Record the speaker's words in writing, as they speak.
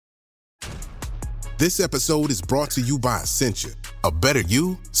This episode is brought to you by Essentia. A better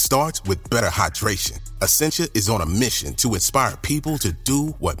you starts with better hydration. Essentia is on a mission to inspire people to do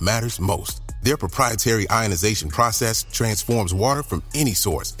what matters most. Their proprietary ionization process transforms water from any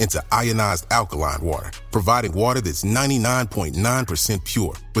source into ionized alkaline water, providing water that's 99.9%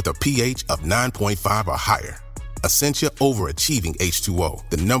 pure with a pH of 9.5 or higher. Essentia Overachieving H2O,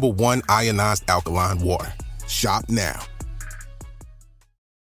 the #1 ionized alkaline water. Shop now.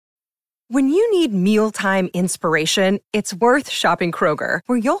 When you need mealtime inspiration, it's worth shopping Kroger,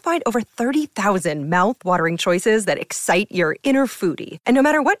 where you'll find over 30,000 mouth-watering choices that excite your inner foodie. And no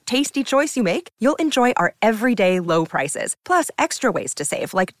matter what tasty choice you make, you'll enjoy our everyday low prices, plus extra ways to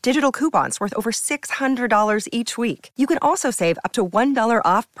save, like digital coupons worth over $600 each week. You can also save up to $1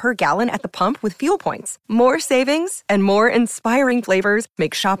 off per gallon at the pump with fuel points. More savings and more inspiring flavors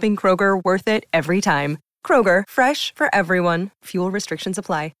make shopping Kroger worth it every time. Kroger, fresh for everyone. Fuel restrictions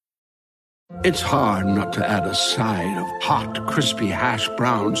apply. It's hard not to add a side of hot, crispy hash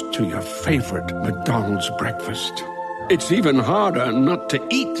browns to your favorite McDonald's breakfast. It's even harder not to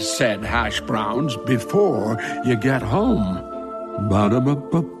eat said hash browns before you get home.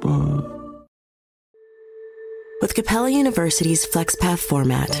 Ba-da-ba-ba-ba. With Capella University's FlexPath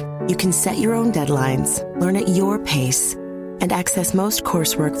format, you can set your own deadlines, learn at your pace, and access most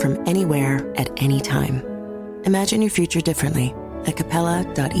coursework from anywhere at any time. Imagine your future differently at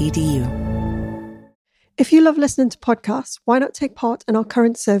capella.edu. If you love listening to podcasts, why not take part in our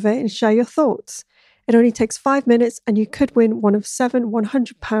current survey and share your thoughts? It only takes 5 minutes and you could win one of 7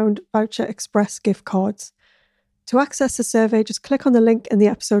 £100 Voucher Express gift cards. To access the survey, just click on the link in the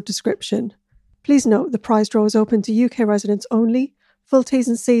episode description. Please note the prize draw is open to UK residents only. Full T's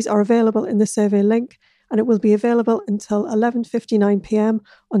and C's are available in the survey link, and it will be available until 11:59pm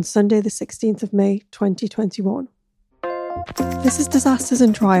on Sunday the 16th of May 2021. This is Disasters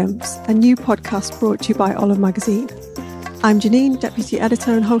and Triumphs, a new podcast brought to you by Olive Magazine. I'm Janine, Deputy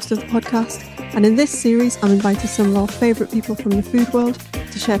Editor and host of the podcast, and in this series I'm inviting some of our favourite people from the food world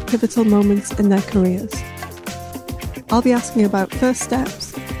to share pivotal moments in their careers. I'll be asking about first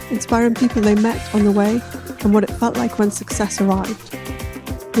steps, inspiring people they met on the way, and what it felt like when success arrived.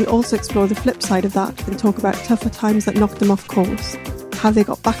 We'll also explore the flip side of that and talk about tougher times that knocked them off course, how they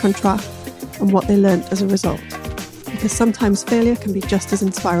got back on track, and what they learned as a result. Because sometimes failure can be just as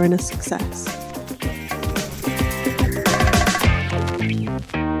inspiring as success.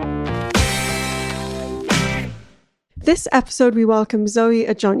 This episode we welcome ZOE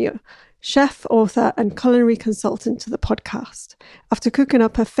ADJONYOH, chef, author and culinary consultant to the podcast. After cooking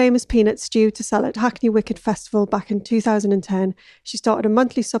up her famous peanut stew to sell at Hackney Wicked Festival back in 2010, she started a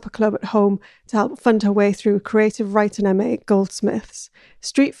monthly supper club at home to help fund her way through a creative writing MA at Goldsmiths.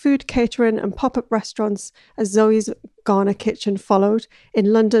 Street food, catering and pop-up restaurants as Zoe's Ghana Kitchen followed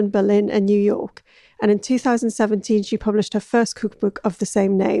in London, Berlin and New York. And in 2017, she published her first cookbook of the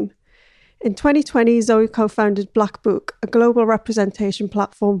same name. In 2020, Zoe co-founded Black Book, a global representation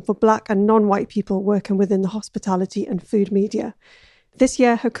platform for Black and non-white people working within the hospitality and food media. This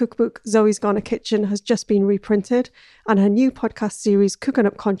year, her cookbook, Zoe's Ghana Kitchen, has just been reprinted, and her new podcast series, Cooking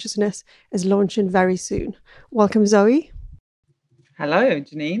Up Consciousness, is launching very soon. Welcome, Zoe. Hello,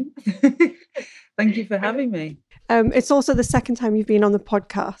 Janine. Thank you for having me. It's also the second time you've been on the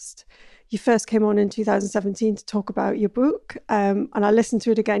podcast. You first came on in 2017 to talk about your book, and I listened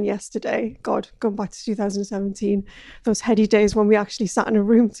to it again yesterday. God, going back to 2017, those heady days when we actually sat in a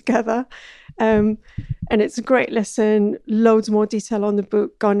room together. And it's a great listen, loads more detail on the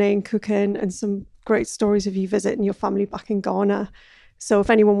book, Ghanaian cooking, and some great stories of you visiting your family back in Ghana. So if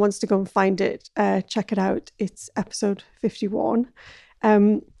anyone wants to go and find it, check it out. It's episode 51.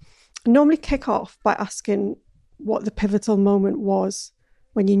 I normally kick off by asking what the pivotal moment was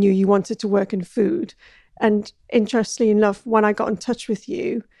when you knew you wanted to work in food. And interestingly enough, when I got in touch with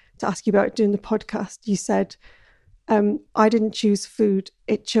you to ask you about doing the podcast, you said, I didn't choose food,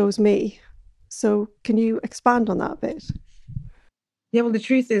 it chose me. So can you expand on that a bit? Yeah, well, the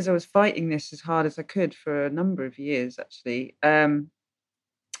truth is I was fighting this as hard as I could for a number of years, actually.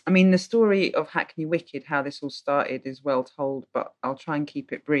 I mean, the story of Hackney Wicked, how this all started, is well told, but I'll try and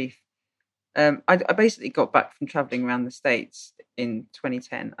keep it brief. I basically got back from traveling around the States in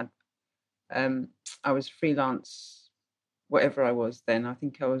 2010. I was freelance, whatever I was then. I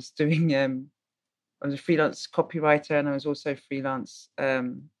think I was doing, I was a freelance copywriter, and I was also freelance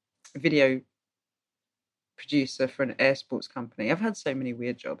video producer for an air sports company. I've had so many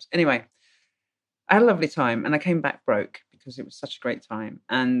weird jobs. Anyway, I had a lovely time, and I came back broke because it was such a great time.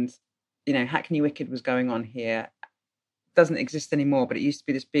 And, you know, Hackney Wicked was going on here. Doesn't exist anymore, but it used to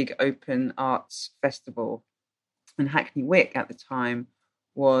be this big open arts festival. And Hackney Wick at the time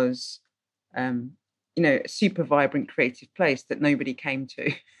was a super vibrant creative place that nobody came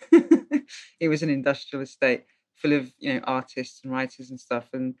to. It was an industrial estate full of, artists and writers and stuff.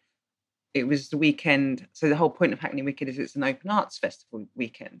 And it was the weekend. So the whole point of Hackney Wicked is it's an open arts festival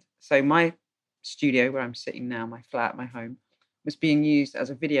weekend. So my studio where I'm sitting now, my flat, my home, was being used as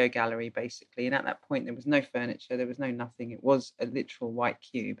a video gallery, basically. And at that point, there was no furniture, there was no nothing. It was a literal white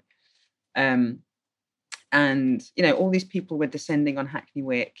cube. And, all these people were descending on Hackney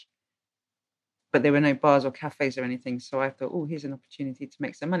Wick, but there were no bars or cafes or anything. So I thought, oh, here's an opportunity to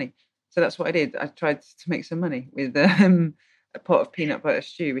make some money. So that's what I did. I tried to make some money with a pot of peanut butter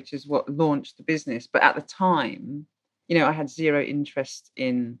stew, which is what launched the business. But at the time, I had zero interest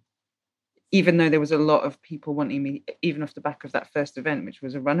in, even though there was a lot of people wanting me, even off the back of that first event, which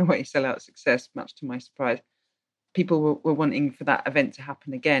was a runaway sellout success, much to my surprise. People were wanting for that event to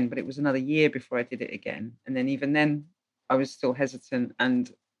happen again, but it was another year before I did it again. And then even then, I was still hesitant, and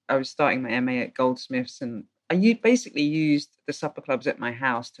I was starting my MA at Goldsmiths, and I basically used the supper clubs at my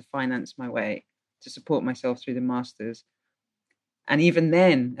house to finance my way, to support myself through the masters. And even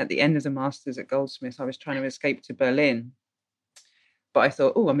then, at the end of the masters at Goldsmiths, I was trying to escape to Berlin. But I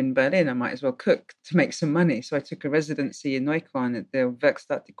thought, oh, I'm in Berlin, I might as well cook to make some money. So I took a residency in Neukölln at the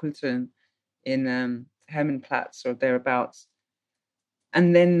Werkstatt der Kulturen in Hermannplatz or thereabouts.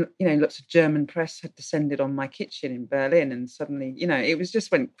 And then, lots of German press had descended on my kitchen in Berlin. And suddenly, it was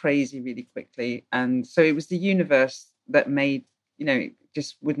just went crazy really quickly. And so it was the universe that made,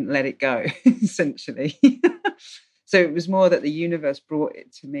 just wouldn't let it go, essentially. So it was more that the universe brought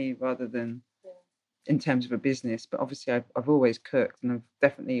it to me rather than in terms of a business. But obviously I've always cooked, and I've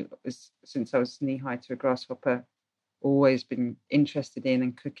definitely, since I was knee high to a grasshopper, always been interested in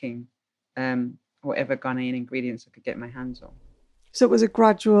and cooking whatever Ghanaian ingredients I could get my hands on. So it was a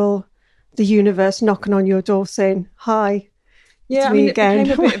gradual, the universe knocking on your door saying, hi, yeah, it's me again.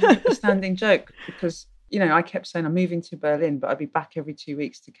 It became a bit of a standing joke because, I kept saying I'm moving to Berlin, but I'd be back every 2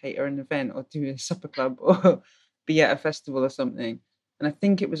 weeks to cater an event or do a supper club or be at a festival or something. And I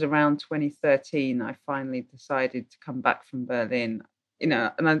think it was around 2013 I finally decided to come back from Berlin,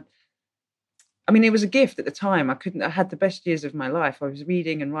 and it was a gift at the time. I had the best years of my life. I was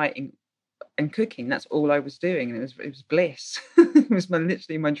reading and writing and cooking. That's all I was doing. And it was bliss. It was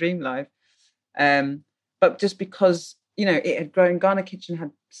literally my dream life. But just because, it had grown, Ghana Kitchen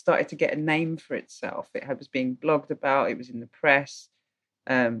had started to get a name for itself. It was being blogged about. It was in the press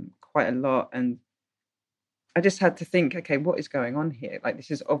quite a lot. And I just had to think, okay, what is going on here? Like,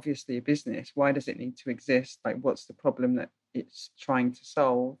 this is obviously a business. Why does it need to exist? Like, what's the problem that it's trying to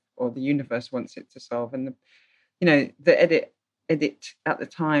solve, or the universe wants it to solve? And the edit at the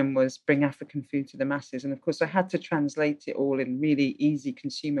time was bring African food to the masses. And of course, I had to translate it all in really easy,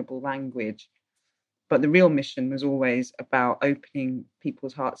 consumable language. But the real mission was always about opening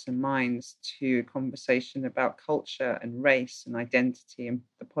people's hearts and minds to a conversation about culture and race and identity and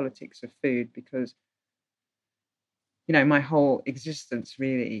the politics of food, because my whole existence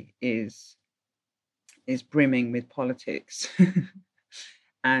really is brimming with politics.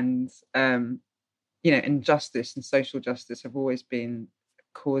 And and justice and social justice have always been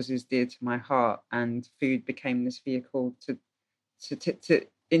causes dear to my heart, and food became this vehicle to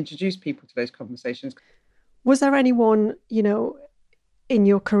introduce people to those conversations. Was there anyone, in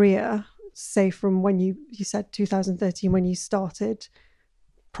your career, say from when you said 2013, when you started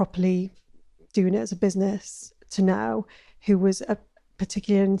properly doing it as a business to now, who was a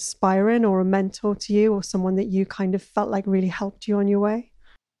particularly inspiring or a mentor to you, or someone that you kind of felt like really helped you on your way?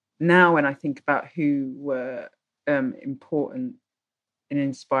 Now, when I think about who were important and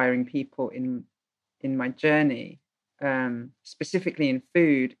inspiring people in my journey, specifically in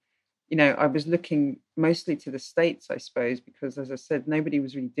food, I was looking mostly to the States, I suppose, because, as I said, nobody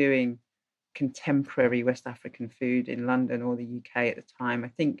was really doing contemporary West African food in London or the UK at the time. I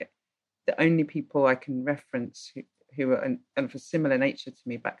think the only people I can reference who were and of a similar nature to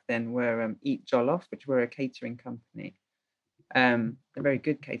me back then were Eat Jollof, which were a catering company, a very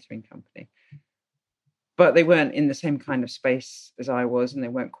good catering company. But they weren't in the same kind of space as I was, and they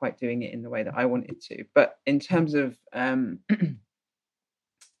weren't quite doing it in the way that I wanted to. But in terms of who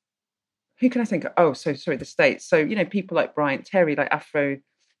can I think of? Oh, the States. So, people like Bryant Terry, like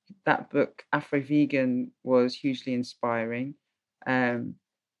that book, Afro Vegan, was hugely inspiring.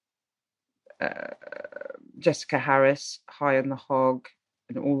 Jessica Harris, High on the Hog,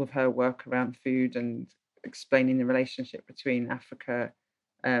 and all of her work around food and explaining the relationship between Africa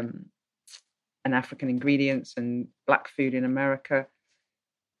and African ingredients and Black food in America.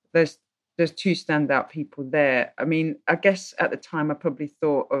 There's two standout people there. I mean, I guess at the time I probably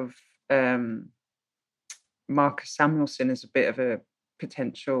thought of Marcus Samuelsson as a bit of a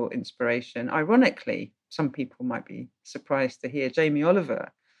potential inspiration. Ironically, some people might be surprised to hear Jamie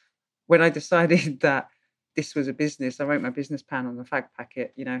Oliver. When I decided that this was a business, I wrote my business plan on the fag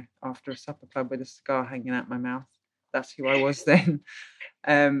packet, after a supper club with a cigar hanging out my mouth. That's who I was then.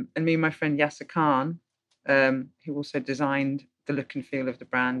 And me and my friend Yasser Khan, who also designed the look and feel of the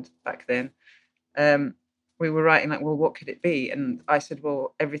brand back then, we were writing like, well, what could it be? And I said,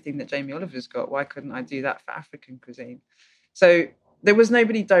 well, everything that Jamie Oliver's got. Why couldn't I do that for African cuisine? So there was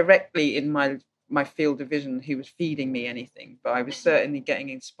nobody directly in my field of vision who was feeding me anything, but I was certainly getting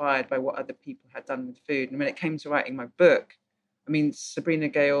inspired by what other people had done with food. And when it came to writing my book, I mean, Sabrina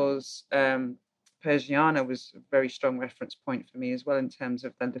Gayle's Persiana was a very strong reference point for me as well in terms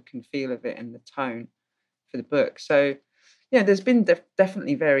of the look and feel of it and the tone for the book. So, yeah, there's been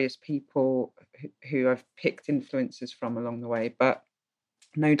definitely various people who I've picked influences from along the way, but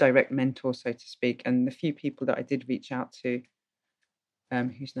no direct mentor, so to speak. And the few people that I did reach out to,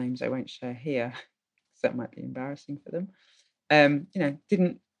 whose names I won't share here, because that might be embarrassing for them,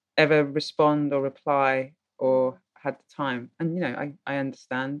 didn't ever respond or reply or had the time. And, I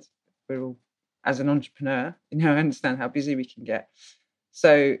understand. We're all, as an entrepreneur, I understand how busy we can get.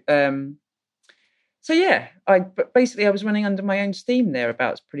 So yeah, I was running under my own steam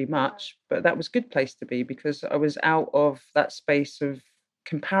thereabouts pretty much, but that was a good place to be because I was out of that space of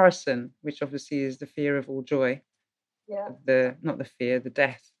comparison, which obviously is the fear of all joy. Yeah. Not the fear, the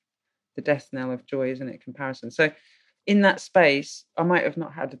death knell of joy, isn't it? Comparison. So in that space, I might have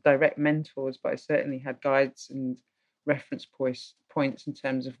not had direct mentors, but I certainly had guides and reference points in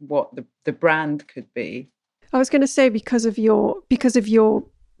terms of what the brand could be. I was going to say because of your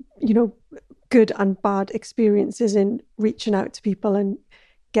good and bad experiences in reaching out to people and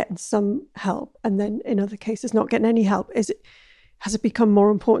getting some help, and then in other cases not getting any help, has it become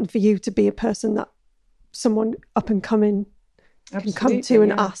more important for you to be a person that someone up and coming can come to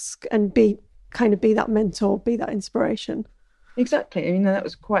and ask and be that mentor, be that inspiration? Exactly. I mean, that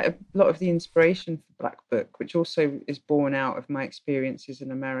was quite a lot of the inspiration for Black Book, which also is born out of my experiences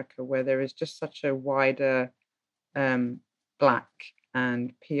in America, where there is just such a wider Black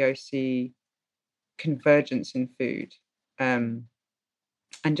and POC convergence in food, and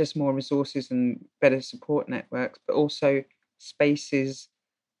just more resources and better support networks, but also spaces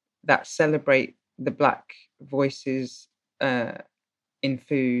that celebrate the Black voices in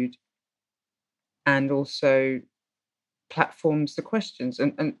food, and also platforms the questions.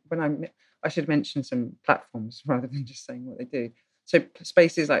 And when I should mention some platforms rather than just saying what they do. So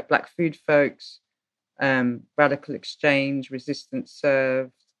spaces like Black Food Folks, Radical Exchange, Resistance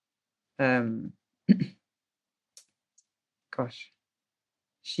Served,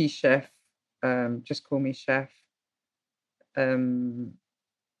 She Chef, Just Call Me Chef.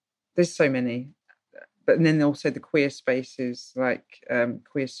 There's so many. But then also the queer spaces like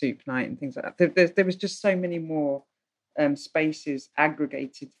Queer Soup Night and things like that. There was just so many more spaces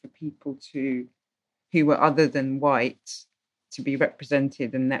aggregated for people who were other than white to be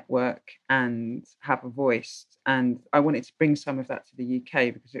represented and network and have a voice. And I wanted to bring some of that to the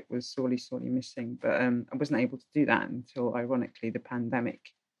UK because it was sorely missing. But I wasn't able to do that until, ironically, the pandemic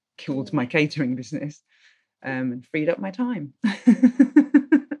killed my catering business and freed up my time.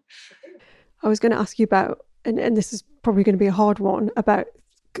 I was going to ask you about, and this is probably going to be a hard one, about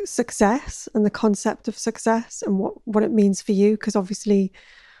success and the concept of success and what it means for you, because obviously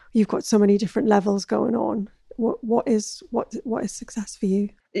you've got so many different levels going on. What is success for you?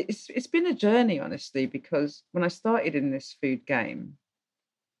 It's been a journey, honestly, because when I started in this food game,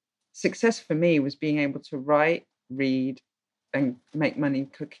 success for me was being able to write, read, and make money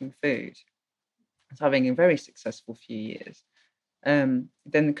cooking food. I was having a very successful few years. Then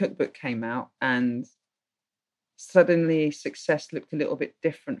the cookbook came out, and suddenly success looked a little bit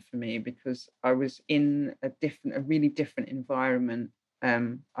different for me because I was in a really different environment.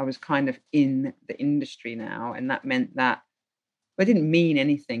 I was kind of in the industry now, and that meant that it didn't mean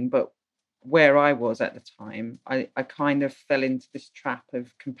anything, but where I was at the time, I kind of fell into this trap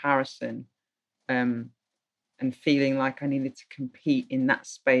of comparison, and feeling like I needed to compete in that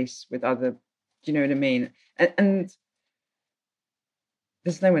space with other, do you know what I mean? And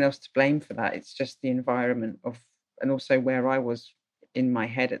there's no one else to blame for that. It's just the environment and also where I was in my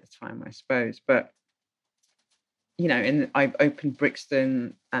head at the time, I suppose. But and I opened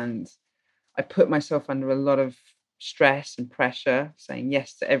Brixton and I put myself under a lot of stress and pressure, saying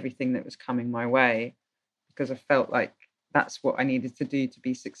yes to everything that was coming my way, because I felt like that's what I needed to do to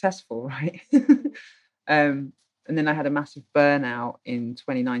be successful, right? And then I had a massive burnout in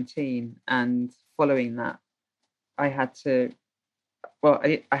 2019. And following that, I had to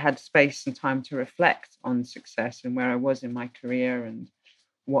I had space and time to reflect on success and where I was in my career and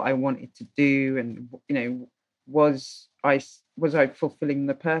what I wanted to do, and was I fulfilling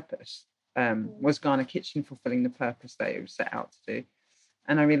the purpose? Was Ghana Kitchen fulfilling the purpose that it was set out to do?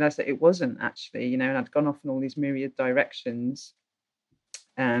 And I realised that it wasn't actually, and I'd gone off in all these myriad directions,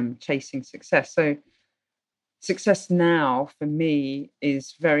 chasing success. So success now for me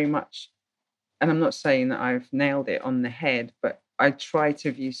is very much, and I'm not saying that I've nailed it on the head, but I try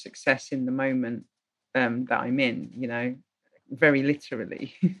to view success in the moment that I'm in, very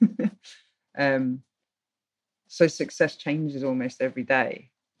literally. So success changes almost every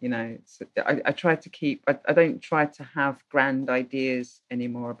day. I try to keep, I don't try to have grand ideas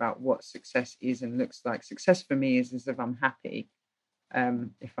anymore about what success is and looks like. Success for me is as if I'm happy.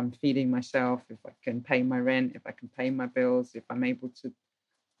 If I'm feeding myself, if I can pay my rent, if I can pay my bills, if I'm able to,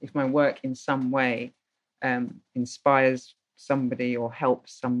 if my work in some way inspires somebody or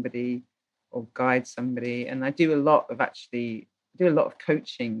helps somebody or guides somebody. And I do a lot of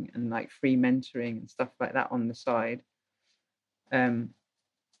coaching and like free mentoring and stuff like that on the side.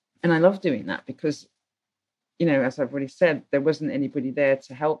 And I love doing that because, as I've already said, there wasn't anybody there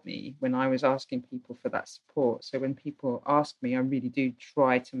to help me when I was asking people for that support. So when people ask me, I really do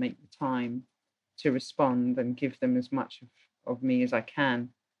try to make the time to respond and give them as much of me as I can,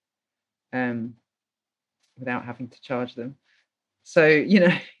 without having to charge them. So,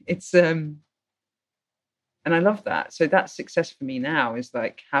 it's, and I love that. So that's success for me now, is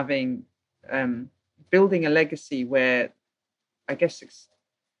like having, building a legacy where I guess it's,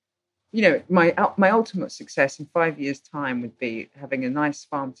 my ultimate success in 5 years' time would be having a nice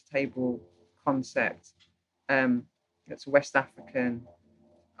farm to table concept that's West African,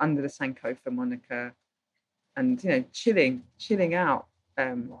 under the Sankofa moniker, and chilling out,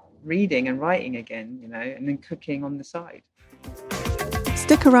 reading and writing again, and then cooking on the side.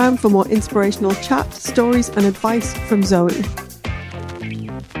 Stick around for more inspirational chat, stories and advice from Zoe.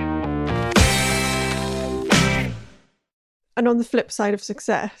 And on the flip side of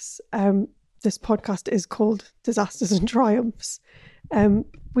success, this podcast is called Disasters and Triumphs.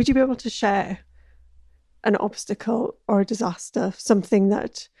 Would you be able to share an obstacle or a disaster, something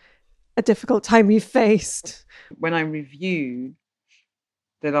that a difficult time you faced? When I review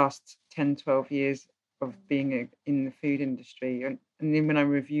the last 10, 12 years of being in the food industry, and then when I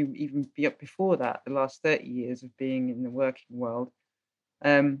review even before that, the last 30 years of being in the working world,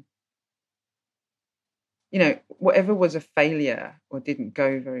 whatever was a failure or didn't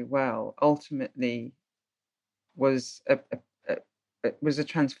go very well, ultimately was a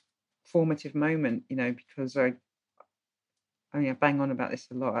transformative moment, because I bang on about this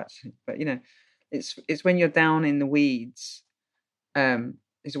a lot actually, but it's when you're down in the weeds,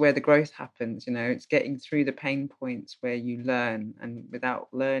 is where the growth happens. It's getting through the pain points where you learn, and without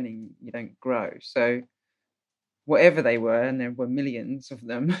learning, you don't grow. So whatever they were, and there were millions of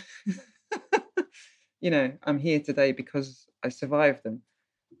them, I'm here today because I survived them.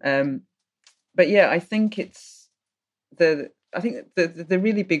 But yeah, I think the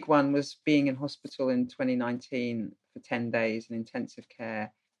really big one was being in hospital in 2019 for 10 days in intensive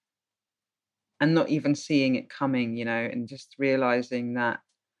care, and not even seeing it coming, and just realizing that,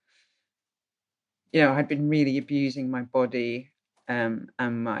 I'd been really abusing my body, and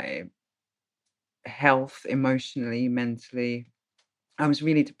my health emotionally, mentally. I was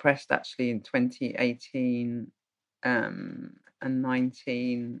really depressed actually in 2018 and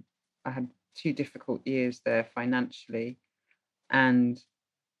 19. I had 2 difficult years there financially, and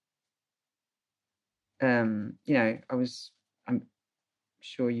I'm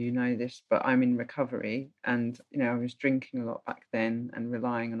sure you know this, but I'm in recovery, and I was drinking a lot back then and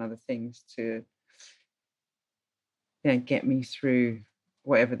relying on other things to get me through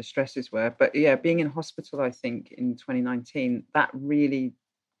whatever the stresses were. But yeah, being in hospital, I think in 2019, that really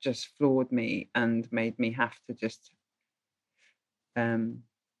just floored me and made me have to just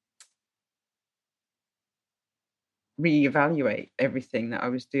reevaluate everything that I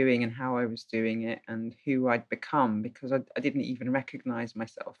was doing and how I was doing it and who I'd become, because I didn't even recognize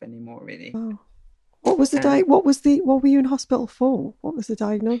myself anymore, really. Oh. What was the what were you in hospital for? What was the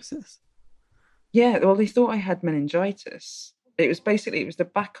diagnosis? Yeah, well, they thought I had meningitis. It was the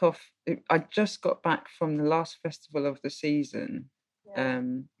back of, I just got back from the last festival of the season,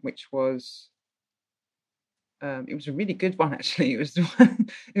 which was, it was a really good one, actually. It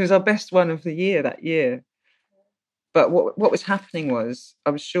was our best one of the year that year. But what was happening was I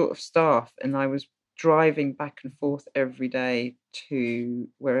was short of staff, and I was driving back and forth every day to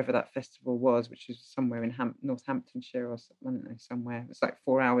wherever that festival was, which is somewhere in Northamptonshire or I don't know, somewhere. It's like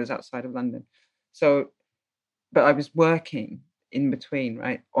 4 hours outside of London. So, but I was working in between,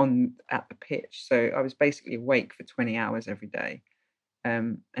 right, on at the pitch. So I was basically awake for 20 hours every day,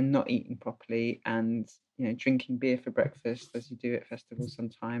 and not eating properly, and drinking beer for breakfast, as you do at festivals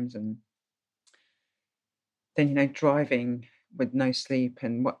sometimes, and then driving with no sleep.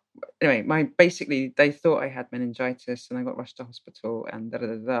 And anyway, basically they thought I had meningitis, and I got rushed to hospital, and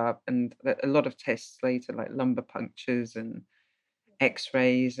and a lot of tests later, like lumbar punctures and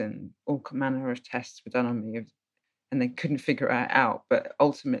X-rays and all manner of tests were done on me, and they couldn't figure it out. But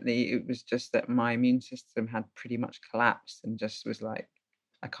ultimately, it was just that my immune system had pretty much collapsed and just was like,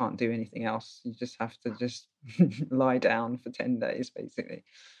 I can't do anything else. You just have to just lie down for 10 days, basically.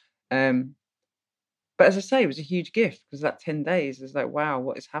 But as I say, it was a huge gift, because that 10 days is like, wow,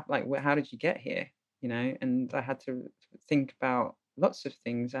 what is happening? Like, how did you get here? And I had to think about lots of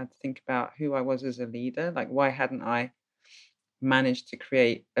things. I had to think about who I was as a leader. Like, why hadn't I managed to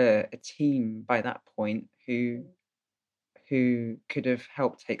create a team by that point who could have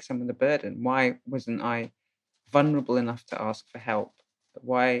helped take some of the burden? Why wasn't I vulnerable enough to ask for help?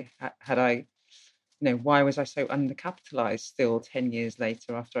 Why had I, why was I so undercapitalized still 10 years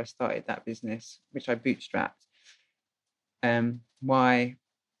later after I started that business, which I bootstrapped? Why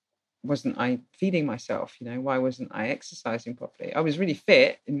wasn't I feeding myself? Why wasn't I exercising properly? I was really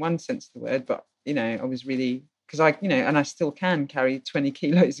fit in one sense of the word, but, I was really, because and I still can carry 20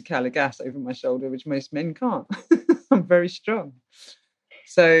 kilos of Calagas over my shoulder, which most men can't. I'm very strong.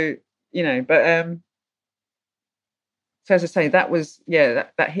 So, but so as I say, that was,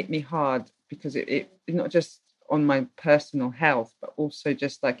 that hit me hard, because it not just on my personal health, but also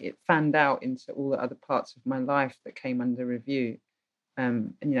just like it fanned out into all the other parts of my life that came under review.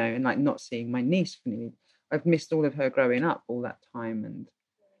 And like not seeing my niece for nearly, I've missed all of her growing up all that time, and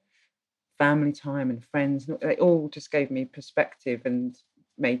family time and friends. They all just gave me perspective and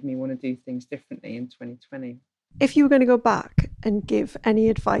made me want to do things differently in 2020. If you were going to go back and give any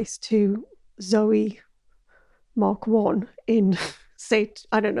advice to Zoe Mark 1 in, say,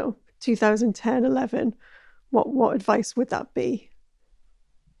 I don't know, 2010, 11, what advice would that be?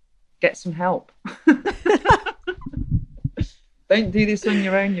 Get some help. Don't do this on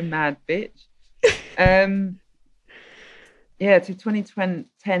your own, you mad bitch. To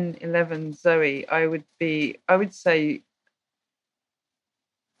 2010, 11 Zoe, I would say,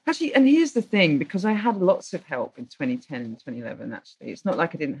 actually, and here's the thing, because I had lots of help in 2010 and 2011, actually. It's not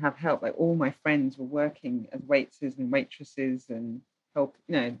like I didn't have help. Like, all my friends were working as waiters and waitresses and help.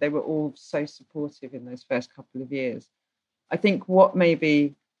 They were all so supportive in those first couple of years. I think what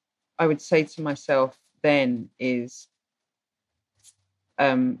maybe I would say to myself then is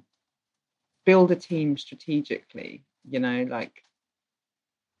build a team strategically. Like,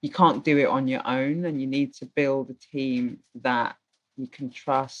 you can't do it on your own, and you need to build a team that you can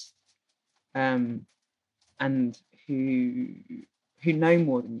trust, and who know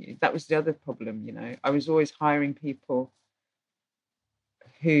more than you. That was the other problem. I was always hiring people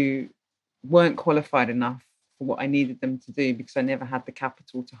who weren't qualified enough for what I needed them to do, because I never had the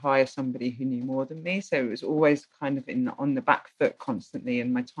capital to hire somebody who knew more than me. So it was always kind of on the back foot constantly,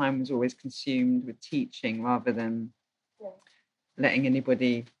 and my time was always consumed with teaching rather than letting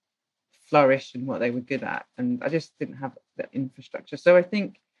anybody flourish in what they were good at. And I just didn't have that infrastructure. So I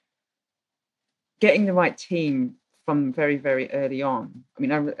think getting the right team from very, very early on. I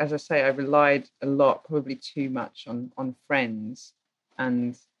mean, as I say, I relied a lot, probably too much, on friends,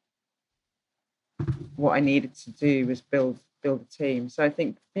 and what I needed to do was build a team. So I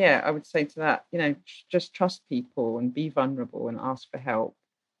think, I would say to that, just trust people and be vulnerable and ask for help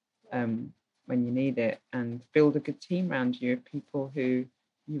when you need it, and build a good team around you of people who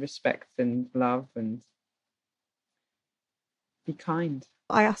you respect and love, and be kind.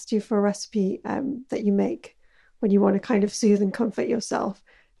 I asked you for a recipe that you make when you want to kind of soothe and comfort yourself,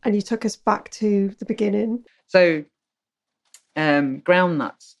 and you took us back to the beginning. So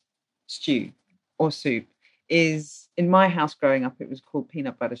groundnuts stew or soup is, in my house growing up, it was called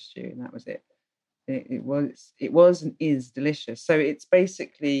peanut butter stew, and that was it. It was and is delicious. So it's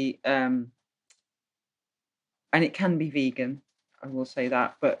basically and it can be vegan, I will say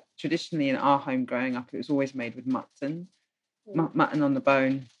that, but traditionally in our home growing up, it was always made with mutton on the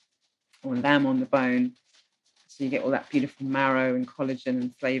bone, or lamb on the bone. So you get all that beautiful marrow and collagen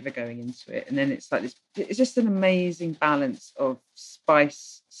and flavour going into it. And then it's like this, it's just an amazing balance of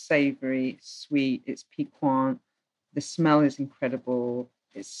spice, savoury, sweet, it's piquant. The smell is incredible.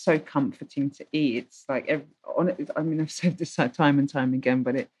 It's so comforting to eat. It's like, I've said this time and time again,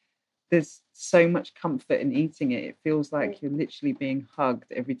 but there's so much comfort in eating it. It feels like you're literally being hugged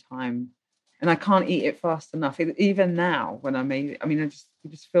every time. And I can't eat it fast enough. Even now, when I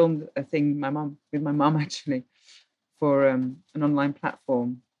just filmed a thing with my mum actually for an online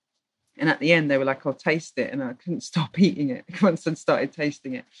platform. And at the end, they were like, "I'll taste it," and I couldn't stop eating it once I started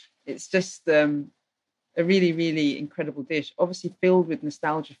tasting it. It's just a really, really incredible dish. Obviously, filled with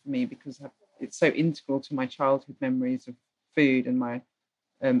nostalgia for me because it's so integral to my childhood memories of food and my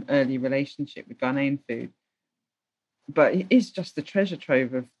early relationship with Ghanaian food. But it is just a treasure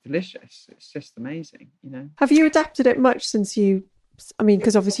trove of delicious. It's just amazing, you know. Have you adapted it much since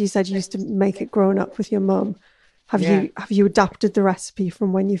because obviously you said you used to make it growing up with your mum. Have you adapted the recipe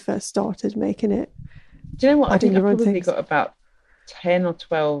from when you first started making it? Do you know what? I think I've probably got about 10 or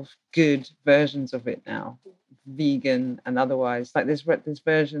 12 good versions of it now, vegan and otherwise. Like there's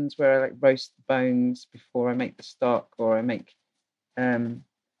versions where I like roast the bones before I make the stock, or I make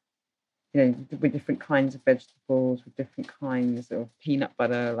with different kinds of vegetables, with different kinds of peanut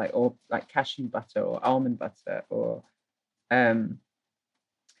butter, or cashew butter or almond butter, or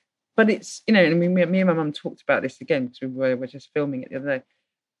but it's, I mean, me and my mum talked about this again because we were just filming it the other day.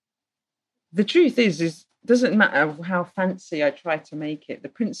 The truth is doesn't matter how fancy I try to make it. The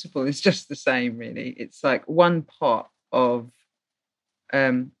principle is just the same, really. It's like one pot of,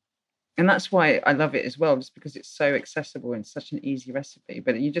 and that's why I love it as well, just because it's so accessible and such an easy recipe.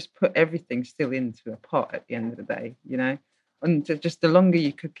 But you just put everything still into a pot at the end of the day, and just the longer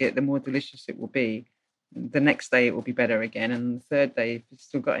you cook it, the more delicious it will be. The next day it will be better again, and the third day, if you've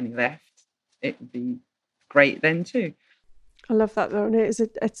still got any left, it would be great then too. I love that though, and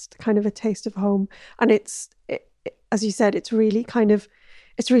it's kind of a taste of home, and as you said, it's really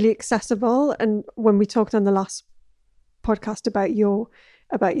really accessible. And when we talked on the last podcast about your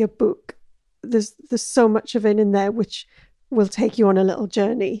book, there's so much of it in there which will take you on a little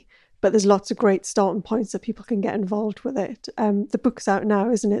journey. But there's lots of great starting points that people can get involved with it. The book's out now,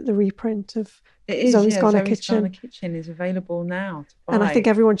 isn't it? The reprint of Zoe's Ghana Kitchen. Zoe's Ghana Kitchen is available now to buy. And I think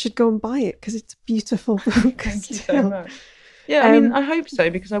everyone should go and buy it because it's a beautiful book. Thank you so much. Yeah, I mean, I hope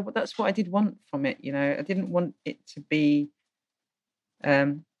so, because that's what I did want from it. I didn't want it to be.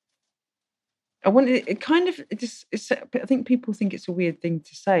 I wanted it kind of. I think people think it's a weird thing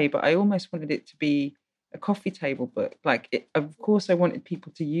to say, but I almost wanted it to be a coffee table book. Of course, I wanted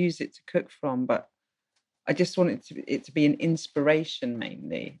people to use it to cook from, but I just wanted it to be an inspiration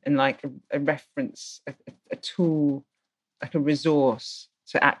mainly, and like a reference, a tool, like a resource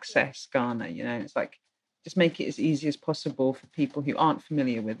to access Ghana. It's like just make it as easy as possible for people who aren't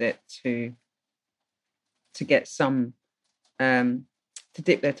familiar with it to get some to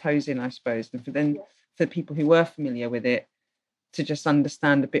dip their toes in, I suppose, and for people who were familiar with it to just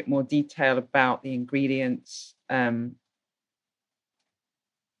understand a bit more detail about the ingredients, and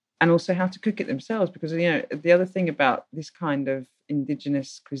also how to cook it themselves. Because, the other thing about this kind of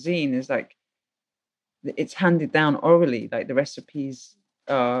indigenous cuisine is like it's handed down orally, like the recipes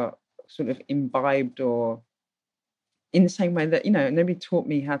are sort of imbibed, or in the same way that, nobody taught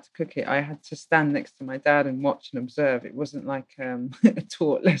me how to cook it. I had to stand next to my dad and watch and observe. It wasn't like a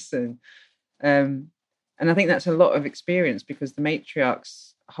taught lesson. And I think that's a lot of experience, because the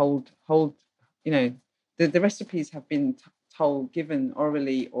matriarchs hold the recipes have been given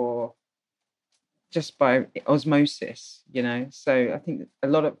orally or just by osmosis, So I think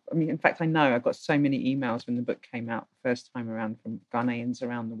in fact, I know I got so many emails when the book came out the first time around from Ghanaians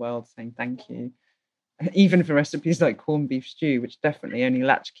around the world saying thank you, even for recipes like corned beef stew, which definitely only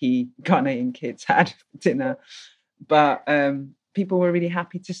latchkey Ghanaian kids had for dinner. But people were really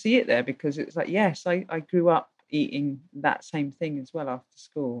happy to see it there, because it's like, yes, I grew up eating that same thing as well after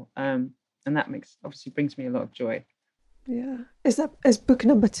school. And that obviously brings me a lot of joy. Yeah. Is book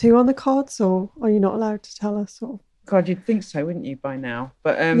number 2 on the cards, or are you not allowed to tell us? Or God, you'd think so, wouldn't you, by now?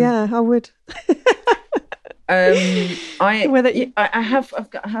 But yeah, I would. I have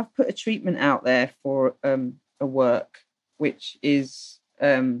put a treatment out there for a work which is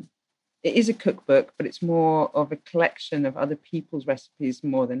it is a cookbook, but it's more of a collection of other people's recipes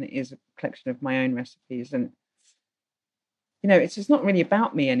more than it is a collection of my own recipes. And it's not really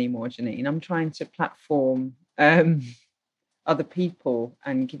about me anymore, Janine. I'm trying to platform other people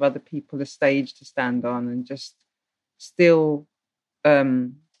and give other people a stage to stand on, and just still,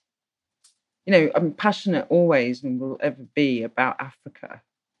 I'm passionate always and will ever be about Africa,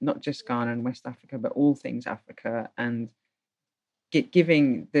 not just Ghana and West Africa, but all things Africa, and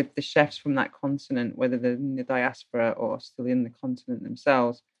giving the chefs from that continent, whether they're in the diaspora or still in the continent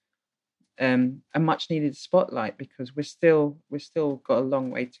themselves, a much needed spotlight, because we're still got a long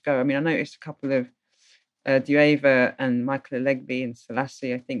way to go. I mean, I noticed a couple of Dueva and Michael Elegby and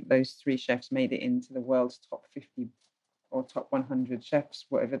Selassie. I think those 3 chefs made it into the world's top 50 or top 100 chefs,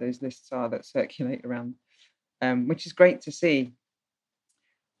 whatever those lists are that circulate around, which is great to see.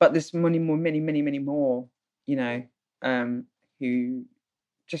 But there's many more, who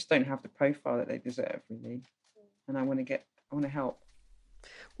just don't have the profile that they deserve, really. And I want to help.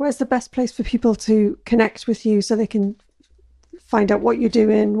 Where's the best place for people to connect with you so they can find out what you're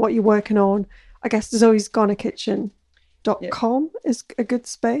doing, what you're working on? I guess zoesghana.kitchen.com is a good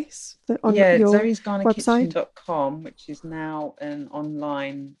space on your website. zoesghana.kitchen.com, which is now an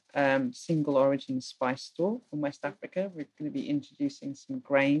online single origin spice store from West Africa. We're going to be introducing some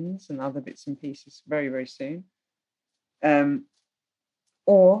grains and other bits and pieces very, very soon.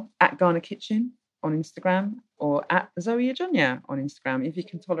 Or at Ghana Kitchen on Instagram, or at ZOE ADJONYOH on Instagram, if you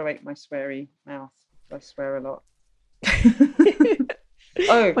can tolerate my sweary mouth. I swear a lot.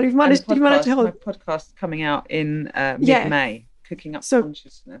 Well, you've managed to hold my podcast coming out in mid-May, Cooking Up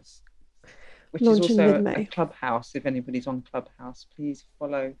Consciousness, which is also a Clubhouse. If anybody's on Clubhouse, please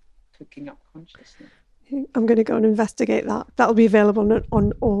follow Cooking Up Consciousness. I'm going to go and investigate that. That'll be available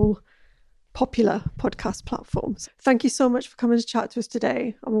on all popular podcast platforms. Thank you so much for coming to chat to us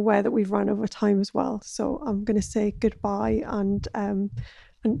today. I'm aware that we've run over time as well, so I'm going to say goodbye and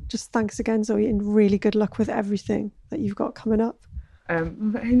just thanks again, Zoe, and really good luck with everything that you've got coming up.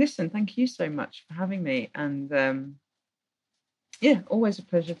 Hey, listen, thank you so much for having me, and always a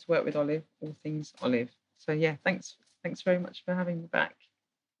pleasure to work with Olive, all things Olive. So thanks very much for having me back.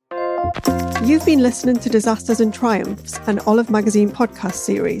 You've been listening to Disasters and Triumphs, an Olive Magazine podcast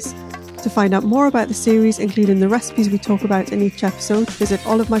series. To find out more about the series, including the recipes we talk about in each episode, visit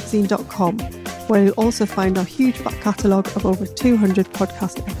olivemagazine.com, where you'll also find our huge back catalogue of over 200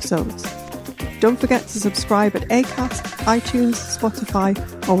 podcast episodes. Don't forget to subscribe at Acast, iTunes, Spotify,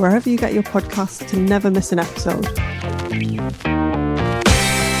 or wherever you get your podcasts to never miss an episode.